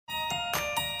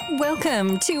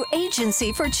Welcome to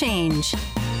Agency for Change,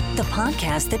 the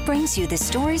podcast that brings you the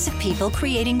stories of people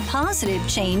creating positive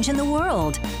change in the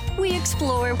world. We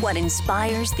explore what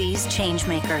inspires these change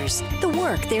makers, the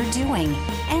work they're doing,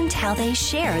 and how they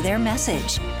share their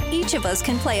message. Each of us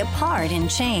can play a part in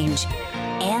change,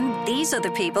 and these are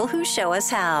the people who show us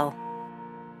how.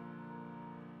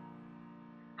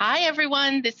 Hi,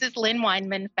 everyone. This is Lynn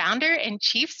Weinman, founder and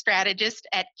chief strategist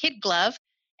at Kid Glove,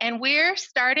 and we're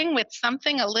starting with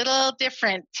something a little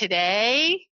different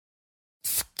today.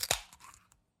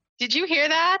 Did you hear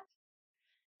that?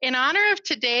 In honor of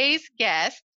today's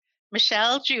guest,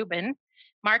 Michelle Jubin,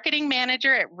 marketing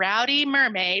manager at Rowdy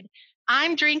Mermaid,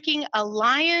 I'm drinking a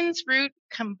lion's root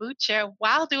kombucha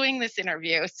while doing this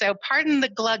interview, so pardon the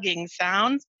glugging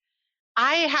sounds.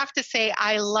 I have to say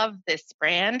I love this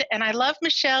brand, and I love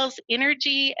Michelle's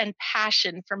energy and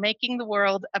passion for making the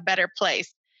world a better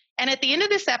place. And at the end of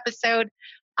this episode,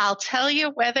 I'll tell you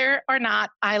whether or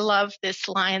not I love this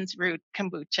lion's root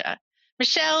kombucha.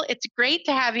 Michelle, it's great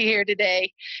to have you here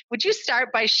today. Would you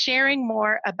start by sharing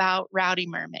more about Rowdy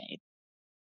Mermaid?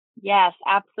 Yes,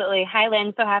 absolutely. Hi,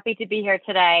 Lynn. So happy to be here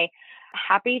today.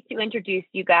 Happy to introduce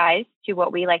you guys to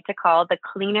what we like to call the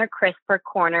cleaner, crisper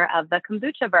corner of the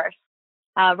kombucha verse.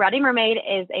 Rowdy Mermaid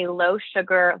is a low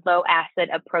sugar, low acid,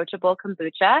 approachable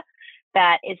kombucha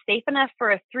that is safe enough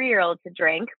for a 3-year-old to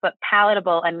drink, but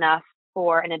palatable enough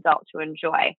for an adult to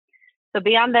enjoy. So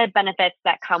beyond the benefits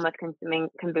that come with consuming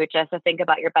kombucha, so think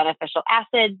about your beneficial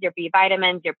acids, your B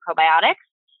vitamins, your probiotics,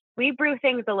 we brew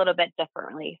things a little bit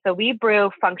differently. So we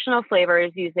brew functional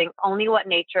flavors using only what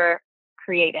nature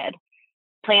created: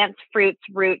 plants, fruits,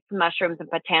 roots, mushrooms, and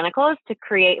botanicals to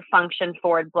create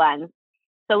function-forward blends.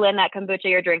 So Lynn, that kombucha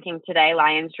you're drinking today,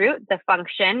 lion's root, the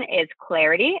function is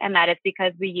clarity, and that is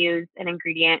because we use an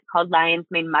ingredient called lion's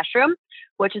mane mushroom,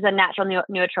 which is a natural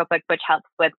nootropic which helps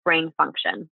with brain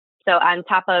function. So on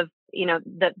top of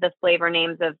the flavor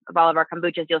names of all of our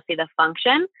kombuchas, you'll see the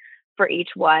function for each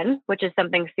one, which is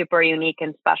something super unique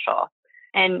and special.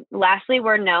 And lastly,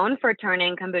 we're known for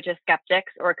turning kombucha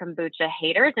skeptics or kombucha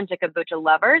haters into kombucha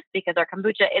lovers because our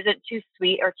kombucha isn't too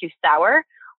sweet or too sour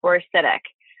or acidic.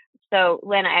 So,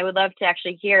 Lynn, I would love to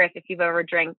actually hear if you've ever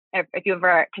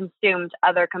consumed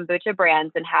other kombucha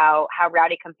brands and how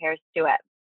Rowdy compares to it.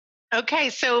 Okay,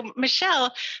 so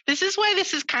Michelle, this is why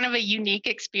this is kind of a unique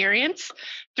experience.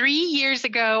 3 years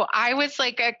ago, I was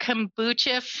like a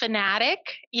kombucha fanatic,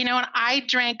 and I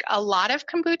drank a lot of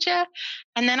kombucha,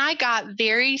 and then I got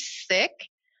very sick.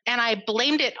 And I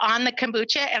blamed it on the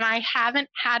kombucha, and I haven't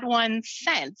had one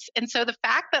since. And so the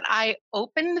fact that I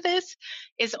opened this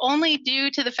is only due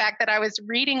to the fact that I was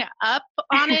reading up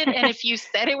on it. And if you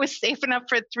said it was safe enough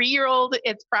for a 3-year-old,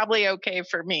 it's probably okay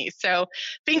for me. So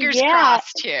fingers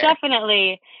crossed here.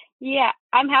 Definitely. Yeah,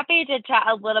 I'm happy to chat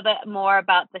a little bit more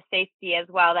about the safety as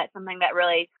well. That's something that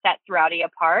really sets Rowdy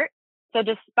apart. So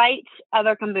despite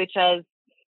other kombuchas,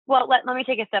 well, let me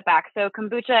take a step back. So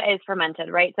kombucha is fermented,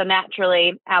 right? So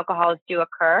naturally, alcohols do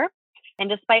occur. And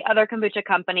despite other kombucha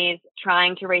companies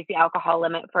trying to raise the alcohol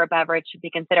limit for a beverage to be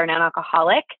considered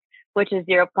non-alcoholic, which is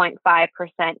 0.5%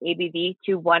 ABV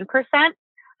to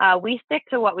 1%, we stick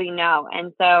to what we know.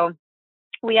 And so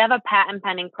we have a patent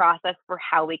pending process for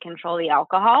how we control the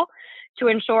alcohol to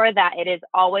ensure that it is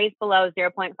always below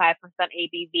 0.5%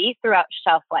 ABV throughout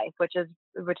shelf life, which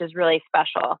is really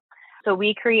special. So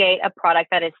we create a product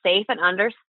that is safe and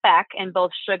under spec in both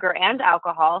sugar and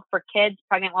alcohol for kids,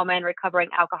 pregnant women, recovering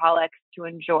alcoholics to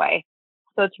enjoy.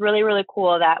 So it's really, really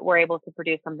cool that we're able to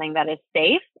produce something that is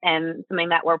safe and something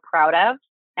that we're proud of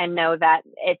and know that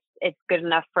it's good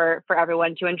enough for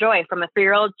everyone to enjoy, from a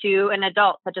 3-year-old to an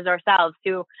adult such as ourselves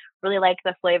who really like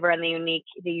the flavor and the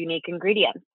unique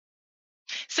ingredients.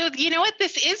 So you know what?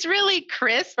 This is really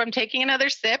crisp. I'm taking another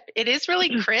sip. It is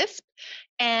really crisp.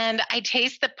 And I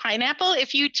taste the pineapple.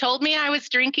 If you told me I was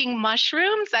drinking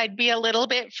mushrooms, I'd be a little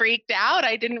bit freaked out.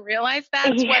 I didn't realize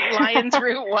that's what lion's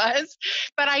root was.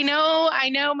 But I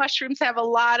know mushrooms have a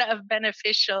lot of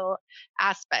beneficial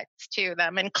aspects to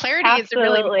them. And clarity is a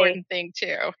really important thing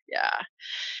too.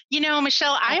 Yeah.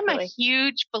 Michelle, I'm a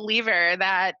huge believer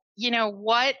that,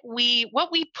 what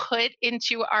we put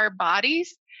into our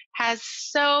bodies has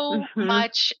so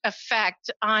much effect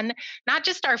on not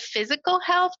just our physical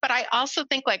health, but I also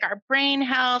think like our brain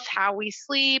health, how we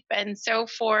sleep and so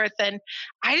forth. And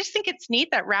I just think it's neat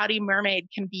that Rowdy Mermaid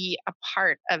can be a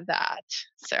part of that.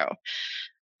 So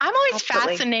I'm always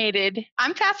Absolutely. fascinated.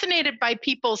 I'm fascinated by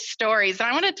people's stories. And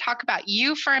I want to talk about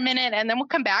you for a minute and then we'll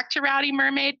come back to Rowdy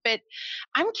Mermaid. But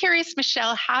I'm curious,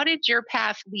 Michelle, how did your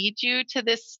path lead you to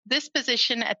this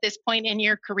position at this point in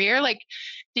your career? Like,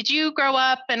 did you grow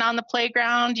up and on the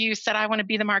playground you said, I want to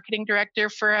be the marketing director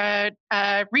for a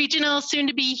regional, soon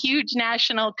to be huge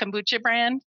national kombucha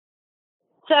brand?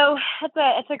 So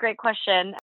it's a great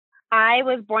question. I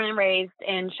was born and raised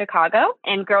in Chicago,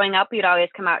 and growing up, we'd always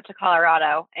come out to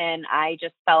Colorado, and I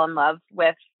just fell in love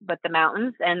with the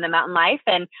mountains and the mountain life.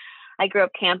 And I grew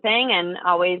up camping and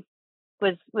always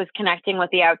was connecting with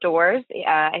the outdoors.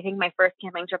 I think my first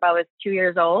camping trip I was 2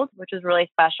 years old, which was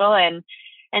really special.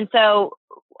 And so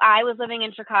I was living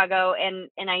in Chicago, and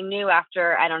I knew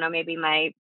after, I don't know, maybe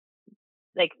my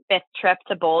like fifth trip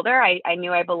to Boulder, I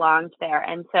knew I belonged there.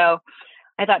 And so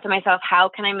I thought to myself, how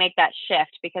can I make that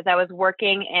shift? Because I was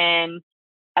working in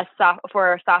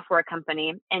for a software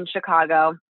company in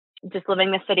Chicago, just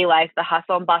living the city life, the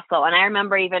hustle and bustle. And I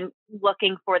remember even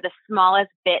looking for the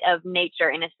smallest bit of nature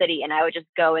in a city, and I would just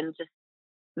go and just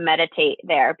meditate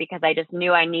there because I just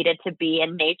knew I needed to be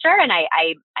in nature, and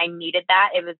I needed that.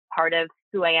 It was part of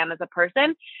who I am as a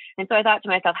person. And so I thought to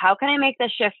myself, how can I make the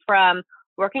shift from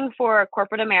working for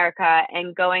corporate America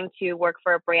and going to work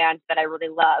for a brand that I really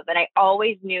love? And I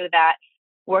always knew that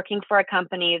working for a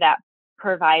company that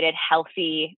provided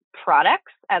healthy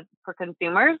products for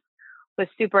consumers was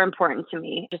super important to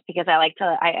me, just because I like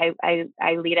to,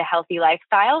 I lead a healthy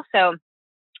lifestyle. So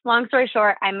long story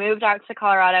short, I moved out to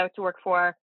Colorado to work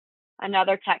for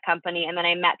another tech company. And then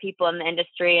I met people in the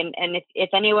industry. And if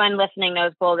anyone listening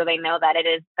knows Boulder, they know that it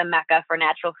is the mecca for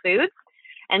natural foods.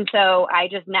 And so I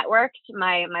just networked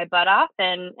my butt off,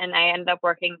 and I ended up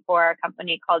working for a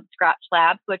company called Scratch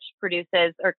Labs, which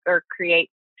produces or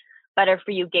creates better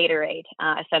for you Gatorade,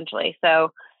 essentially.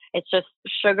 So it's just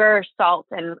sugar, salt,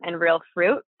 and real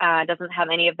fruit. It doesn't have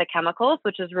any of the chemicals,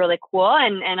 which is really cool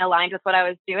and aligned with what I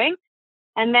was doing.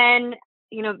 And then,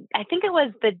 I think it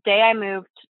was the day I moved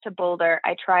to Boulder,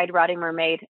 I tried Rowdy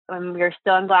Mermaid when we were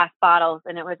still in glass bottles,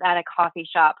 and it was at a coffee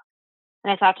shop.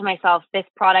 And I thought to myself, this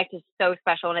product is so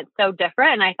special and it's so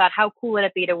different. And I thought, how cool would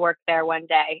it be to work there one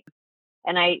day?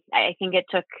 And I think it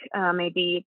took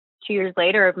maybe 2 years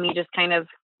later of me just kind of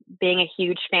being a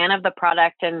huge fan of the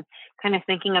product and kind of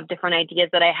thinking of different ideas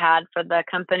that I had for the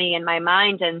company in my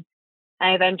mind. And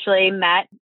I eventually met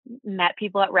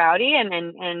people at Rowdy, and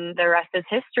the rest is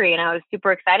history. And I was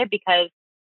super excited because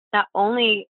not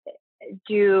only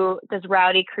does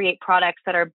Rowdy create products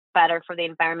that are better for the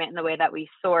environment in the way that we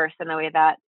source and the way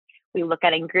that we look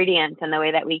at ingredients and the way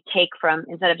that we take from,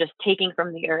 instead of just taking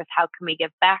from the earth, how can we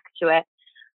give back to it?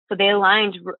 So they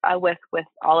aligned with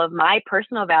all of my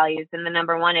personal values. And the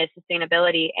number one is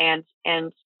sustainability and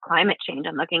climate change.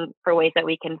 I'm looking for ways that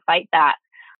we can fight that.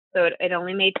 So it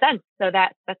only made sense. So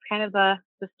that's kind of the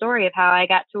story of how I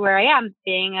got to where I am,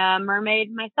 being a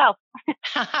mermaid myself.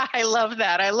 I love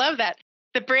that. I love that.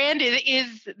 The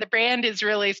brand is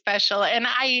really special. And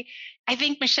I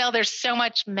think, Michelle, there's so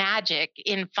much magic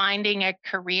in finding a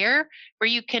career where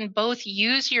you can both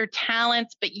use your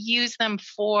talents, but use them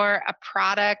for a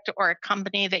product or a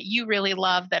company that you really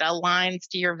love that aligns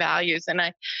to your values. And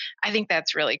I think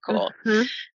that's really cool. Mm-hmm.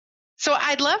 So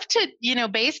I'd love to,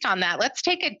 based on that, let's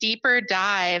take a deeper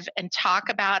dive and talk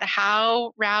about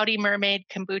how Rowdy Mermaid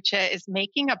Kombucha is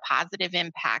making a positive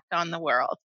impact on the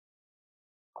world.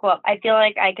 Cool. I feel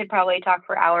like I could probably talk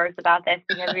for hours about this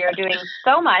because we are doing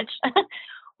so much,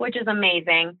 which is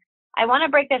amazing. I want to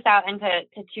break this out into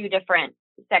two different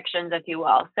sections, if you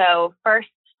will. So first,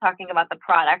 talking about the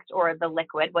product or the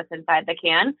liquid, what's inside the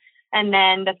can, and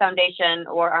then the foundation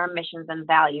or our missions and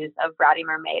values of Rowdy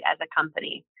Mermaid as a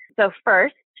company. So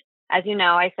first, as you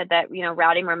know, I said that,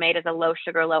 Rowdy Mermaid is a low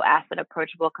sugar, low acid,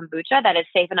 approachable kombucha that is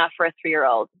safe enough for a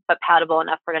 3-year-old, but palatable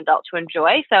enough for an adult to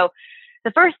enjoy. So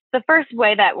the first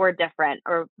way that we're different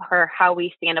or how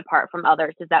we stand apart from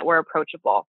others is that we're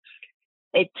approachable.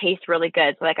 It tastes really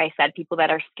good. So like I said, people that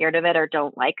are scared of it or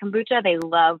don't like kombucha, they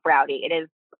love Rowdy. It is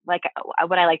like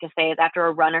what I like to say is after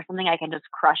a run or something, I can just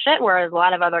crush it. Whereas a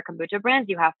lot of other kombucha brands,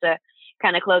 you have to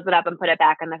kind of close it up and put it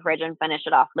back in the fridge and finish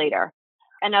it off later.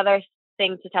 Another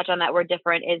thing to touch on that we're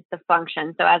different is the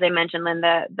function. So as I mentioned, Lynn,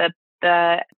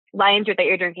 the Lion's Root that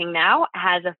you're drinking now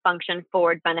has a function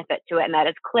forward benefit to it, and that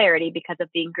is clarity because of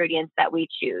the ingredients that we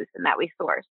choose and that we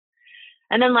source.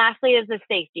 And then lastly is the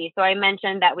safety. So I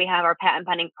mentioned that we have our patent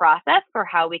pending process for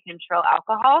how we control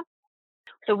alcohol.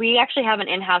 So we actually have an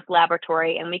in-house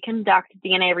laboratory, and we conduct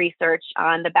DNA research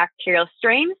on the bacterial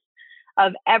strains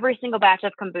of every single batch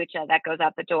of kombucha that goes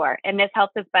out the door. And this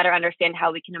helps us better understand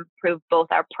how we can improve both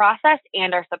our process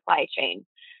and our supply chain.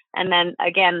 And then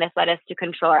again, this led us to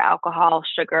control our alcohol,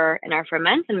 sugar, and our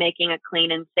ferments and making a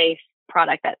clean and safe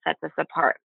product that sets us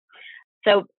apart.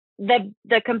 So the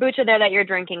kombucha there that you're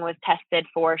drinking was tested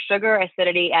for sugar,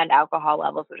 acidity, and alcohol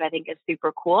levels, which I think is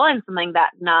super cool and something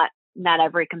that not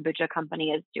every kombucha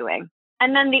company is doing.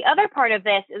 And then the other part of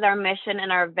this is our mission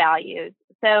and our values.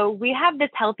 So we have this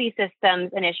Healthy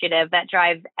Systems initiative that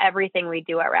drives everything we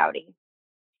do at Rowdy.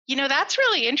 That's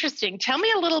really interesting. Tell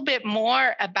me a little bit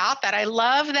more about that. I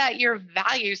love that your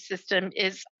value system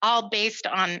is all based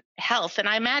on health. And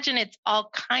I imagine it's all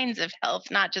kinds of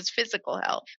health, not just physical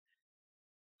health.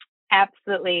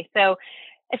 Absolutely. So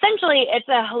essentially, it's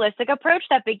a holistic approach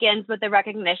that begins with the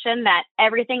recognition that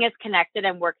everything is connected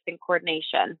and works in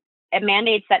coordination. It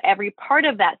mandates that every part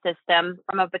of that system,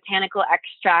 from a botanical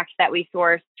extract that we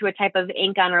source to a type of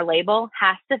ink on our label,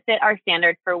 has to fit our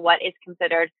standard for what is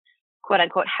considered quote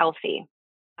unquote healthy.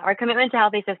 Our commitment to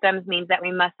healthy systems means that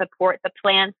we must support the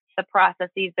plants, the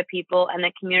processes, the people, and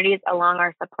the communities along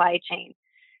our supply chain.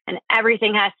 And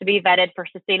everything has to be vetted for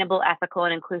sustainable, ethical,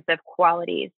 and inclusive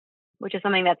qualities, which is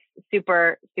something that's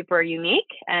super, super unique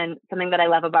and something that I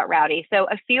love about Rowdy. So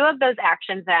a few of those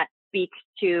actions that speak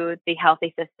to the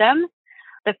healthy systems.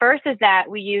 The first is that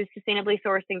we use sustainably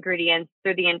sourced ingredients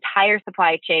through the entire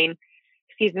supply chain,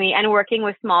 and working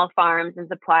with small farms and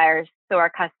suppliers so our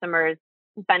customers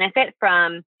benefit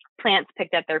from plants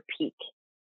picked at their peak.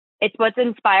 It's what's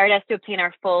inspired us to obtain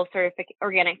our full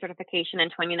organic certification in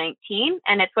 2019,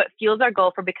 and it's what fuels our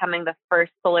goal for becoming the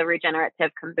first fully regenerative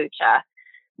kombucha.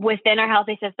 Within our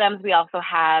healthy systems, we also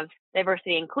have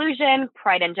diversity inclusion,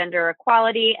 pride and gender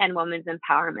equality, and women's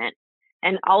empowerment.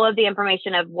 And all of the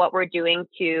information of what we're doing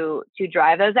to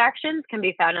drive those actions can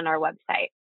be found on our website.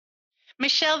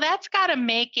 Michelle, that's got to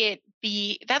make it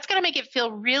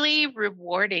feel really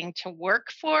rewarding to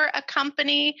work for a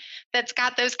company that's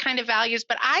got those kind of values.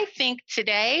 But I think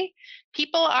today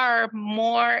people are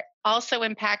more also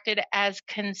impacted as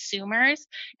consumers,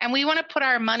 and we want to put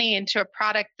our money into a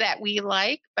product that we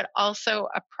like, but also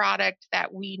a product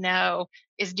that we know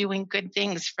is doing good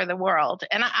things for the world.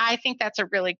 And I think that's a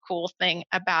really cool thing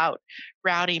about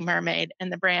Rowdy Mermaid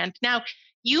and the brand. Now,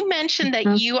 you mentioned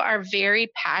that you are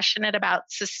very passionate about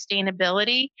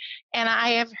sustainability, and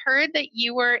I have heard that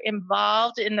you were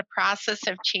involved in the process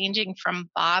of changing from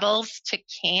bottles to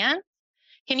cans.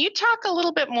 Can you talk a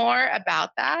little bit more about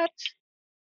that?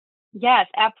 Yes,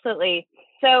 absolutely.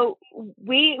 So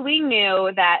we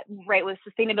knew that, right, with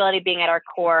sustainability being at our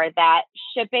core, that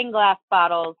shipping glass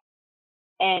bottles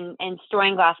and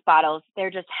storing glass bottles,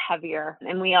 they're just heavier.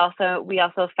 And we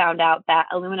also found out that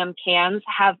aluminum cans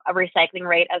have a recycling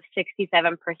rate of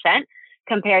 67%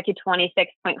 compared to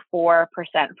 26.4%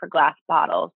 for glass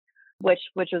bottles, which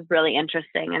was really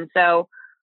interesting. And so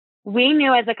we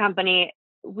knew as a company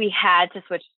we had to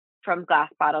switch from glass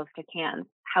bottles to cans.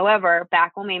 However,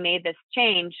 back when we made this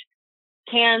change,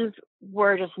 cans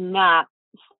were just not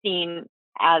seen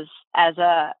as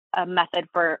a method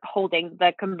for holding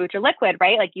the kombucha liquid,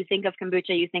 right? Like, you think of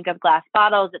kombucha, you think of glass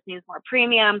bottles, it seems more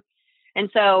premium. And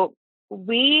so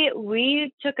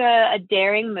we took a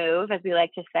daring move, as we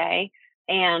like to say,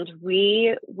 and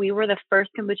we were the first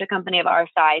kombucha company of our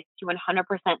size to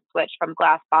 100% switch from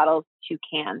glass bottles to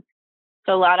cans.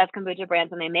 So a lot of kombucha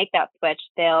brands, when they make that switch,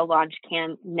 they'll launch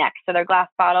cans next to their glass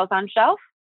bottles on shelf.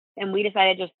 And we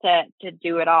decided just to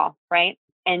do it all, right?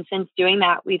 And since doing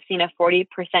that, we've seen a 40%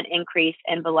 increase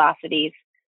in velocities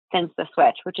since the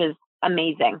switch, which is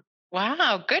amazing.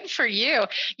 Wow, good for you.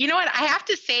 You know what? I have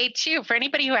to say, too, for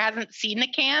anybody who hasn't seen the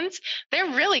cans, they're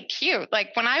really cute. Like,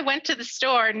 when I went to the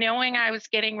store knowing I was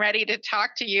getting ready to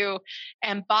talk to you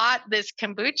and bought this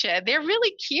kombucha, they're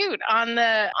really cute on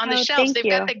the shelves. They've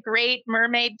got the great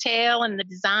mermaid tail, and the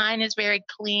design is very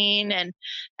clean,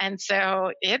 and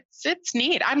so it's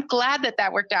neat. I'm glad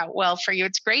that worked out well for you.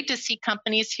 It's great to see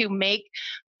companies who make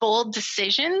bold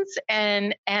decisions,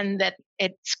 and that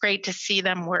it's great to see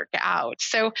them work out.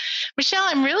 So, Michelle,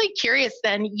 I'm really curious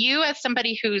then, you as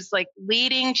somebody who's like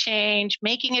leading change,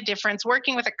 making a difference,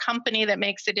 working with a company that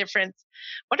makes a difference,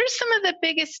 what are some of the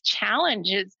biggest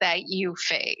challenges that you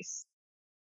face?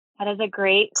 That is a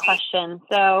great question.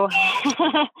 So,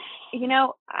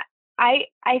 I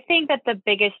think that the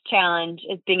biggest challenge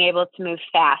is being able to move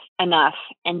fast enough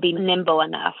and be nimble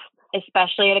enough,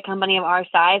 especially at a company of our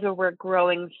size where we're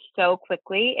growing so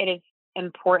quickly. It is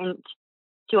important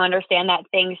to understand that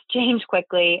things change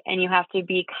quickly and you have to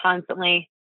be constantly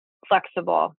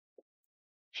flexible.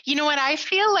 You know what? I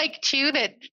feel like too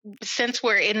that since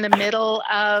we're in the middle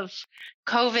of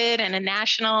COVID and a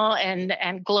national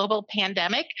and global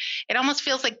pandemic, it almost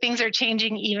feels like things are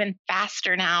changing even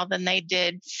faster now than they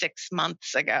did 6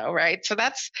 months ago, right? So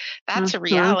that's a Mhm.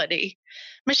 reality.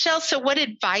 Michelle, so what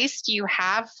advice do you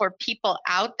have for people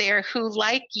out there who,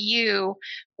 like you,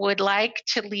 would like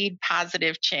to lead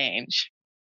positive change?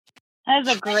 That is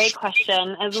a great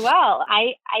question as well.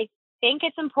 I think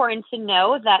it's important to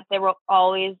know that there will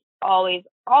always, always,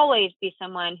 always be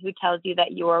someone who tells you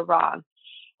that you are wrong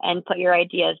and put your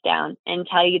ideas down and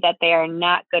tell you that they are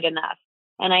not good enough.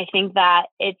 And I think that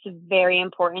it's very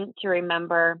important to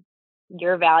remember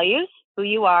your values, who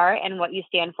you are, and what you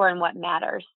stand for and what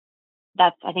matters.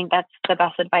 I think that's the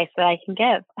best advice that I can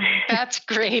give. That's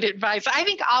great advice. I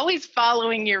think always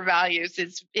following your values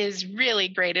is really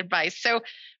great advice. So,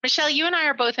 Michelle, you and I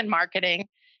are both in marketing,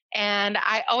 and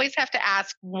I always have to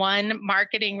ask one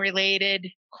marketing related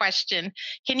question.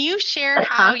 Can you share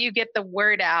how Uh-huh. you get the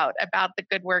word out about the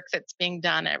good work that's being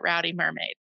done at Rowdy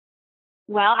Mermaid?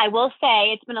 Well, I will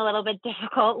say it's been a little bit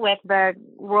difficult with the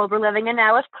world we're living in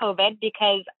now with COVID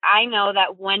because I know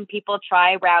that when people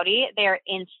try Rowdy, they're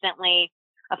instantly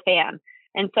a fan.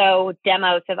 And so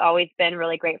demos have always been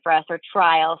really great for us, or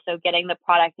trials. So getting the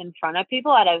product in front of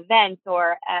people at events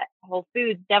or at Whole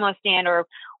Foods demo stand or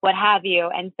what have you.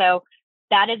 And so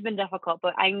that has been difficult,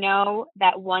 but I know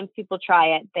that once people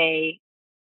try it,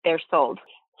 they're sold.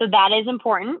 So that is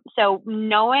important. So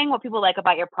knowing what people like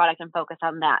about your product and focus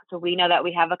on that. So we know that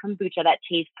we have a kombucha that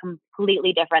tastes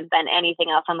completely different than anything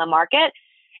else on the market.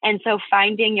 And so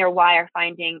finding your why, or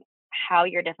finding how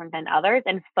you're different than others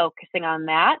and focusing on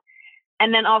that.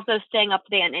 And then also staying up to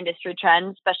date on industry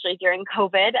trends, especially during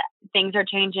COVID. Things are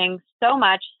changing so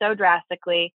much, so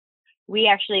drastically. We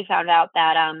actually found out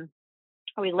that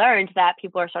we learned that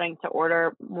people are starting to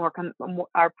order more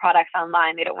our products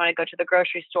online. They don't want to go to the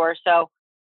grocery store. So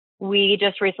we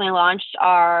just recently launched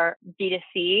our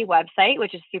D2C website,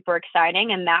 which is super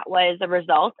exciting. And that was a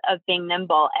result of being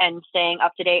nimble and staying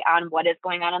up to date on what is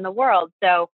going on in the world.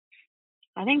 So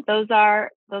I think those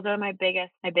are my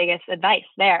biggest advice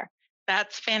there.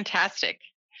 That's fantastic.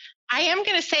 I am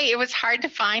going to say it was hard to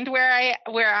find where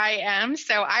I am,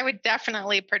 so I would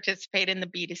definitely participate in the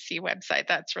B2C website.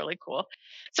 That's really cool.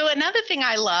 So another thing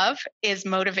I love is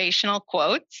motivational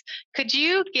quotes. Could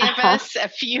you give Uh-huh. us a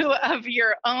few of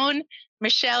your own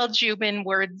Michelle Jubin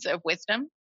words of wisdom?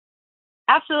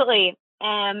 Absolutely.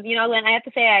 Lynn, I have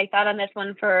to say I thought on this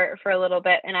one for a little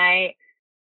bit, and I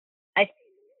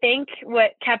think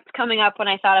what kept coming up when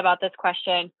I thought about this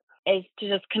question is to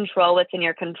just control what's in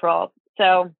your control.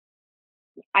 So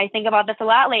I think about this a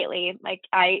lot lately. Like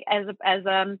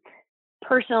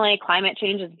personally, climate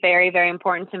change is very, very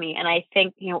important to me. And I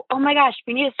think, oh my gosh,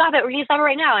 we need to stop it. We need to stop it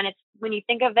right now. And it's when you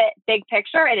think of it big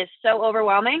picture, it is so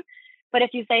overwhelming. But if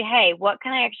you say, hey, what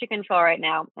can I actually control right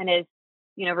now? And is,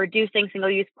 reducing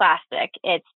single-use plastic.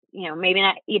 It's, maybe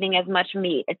not eating as much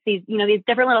meat. It's these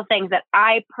different little things that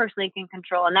I personally can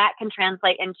control, and that can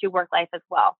translate into work life as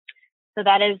well. So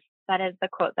that is the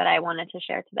quote that I wanted to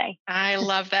share today. I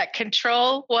love that.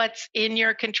 Control what's in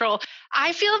your control.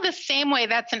 I feel the same way.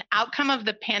 That's an outcome of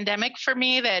the pandemic for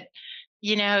me, that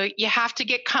you have to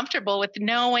get comfortable with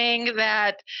knowing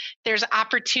that there's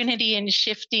opportunity in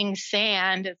shifting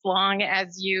sand as long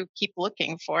as you keep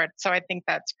looking for it. So I think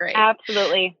that's great.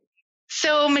 Absolutely.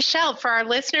 So, Michelle, for our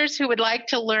listeners who would like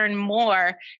to learn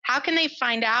more, how can they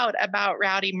find out about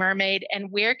Rowdy Mermaid, and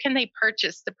where can they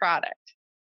purchase the product?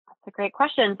 That's a great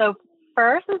question. So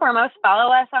first and foremost,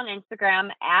 follow us on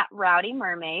Instagram at Rowdy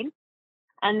Mermaid.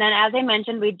 And then, as I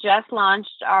mentioned, we just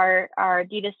launched our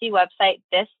D2C website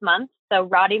this month. So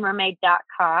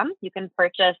rowdymermaid.com. You can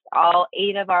purchase all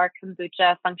 8 of our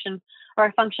kombucha function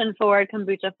forward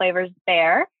kombucha flavors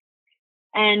there.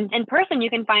 And in person, you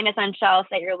can find us on shelves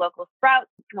at your local Sprouts.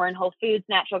 We're in Whole Foods,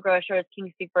 Natural Grocers,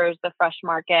 King Soopers, The Fresh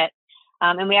Market.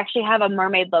 And we actually have a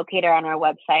mermaid locator on our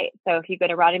website. So if you go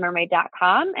to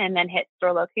rowdymermaid.com and then hit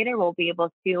store locator, we'll be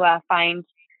able to find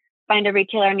a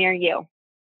retailer near you.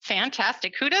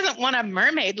 Fantastic. Who doesn't want a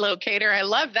mermaid locator? I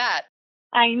love that.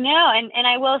 I know. And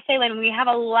I will say, Lynn, we have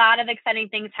a lot of exciting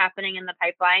things happening in the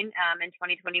pipeline in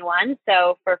 2021.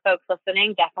 So for folks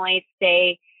listening, definitely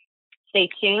stay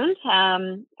tuned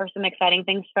for some exciting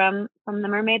things from the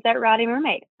mermaids at Rowdy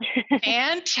Mermaid.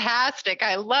 Fantastic.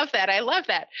 I love that. I love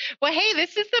that. Well, hey,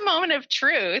 this is the moment of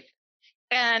truth.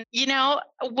 And,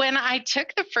 when I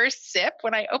took the first sip,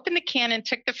 when I opened the can and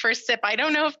took the first sip, I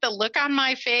don't know if the look on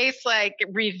my face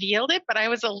revealed it, but I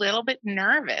was a little bit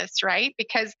nervous, right?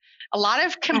 Because a lot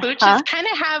of kombuchas kind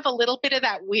of have a little bit of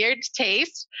that weird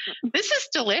taste. This is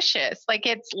delicious.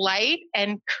 It's light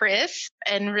and crisp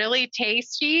and really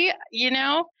tasty.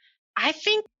 I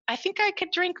think I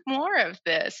could drink more of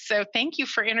this. So thank you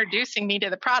for introducing me to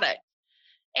the product.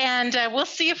 And we'll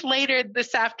see if later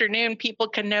this afternoon people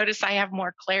can notice I have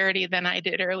more clarity than I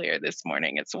did earlier this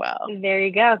morning as well. There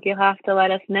you go. You'll have to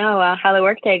let us know how the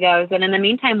workday goes. And in the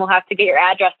meantime, we'll have to get your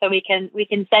address so we can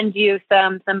send you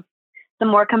some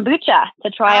more kombucha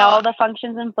to try all the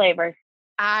functions and flavors.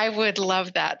 I would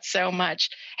love that so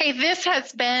much. Hey, this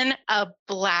has been a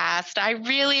blast. I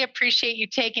really appreciate you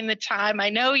taking the time. I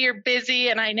know you're busy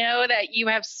and I know that you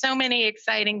have so many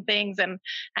exciting things, and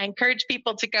I encourage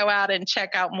people to go out and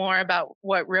check out more about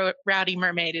what Rowdy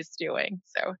Mermaid is doing.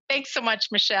 So thanks so much,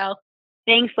 Michelle.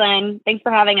 Thanks, Lynn. Thanks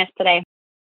for having us today.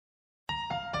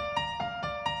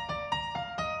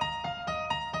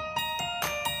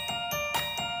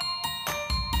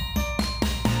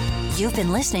 You've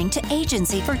been listening to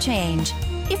Agency for Change.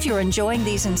 If you're enjoying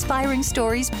these inspiring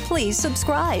stories, please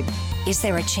subscribe. Is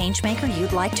there a changemaker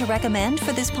you'd like to recommend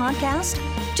for this podcast?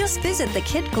 Just visit the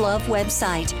Kid Glove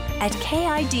website at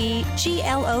kidglov.com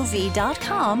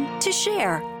to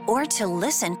share or to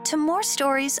listen to more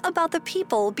stories about the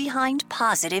people behind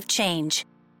positive change.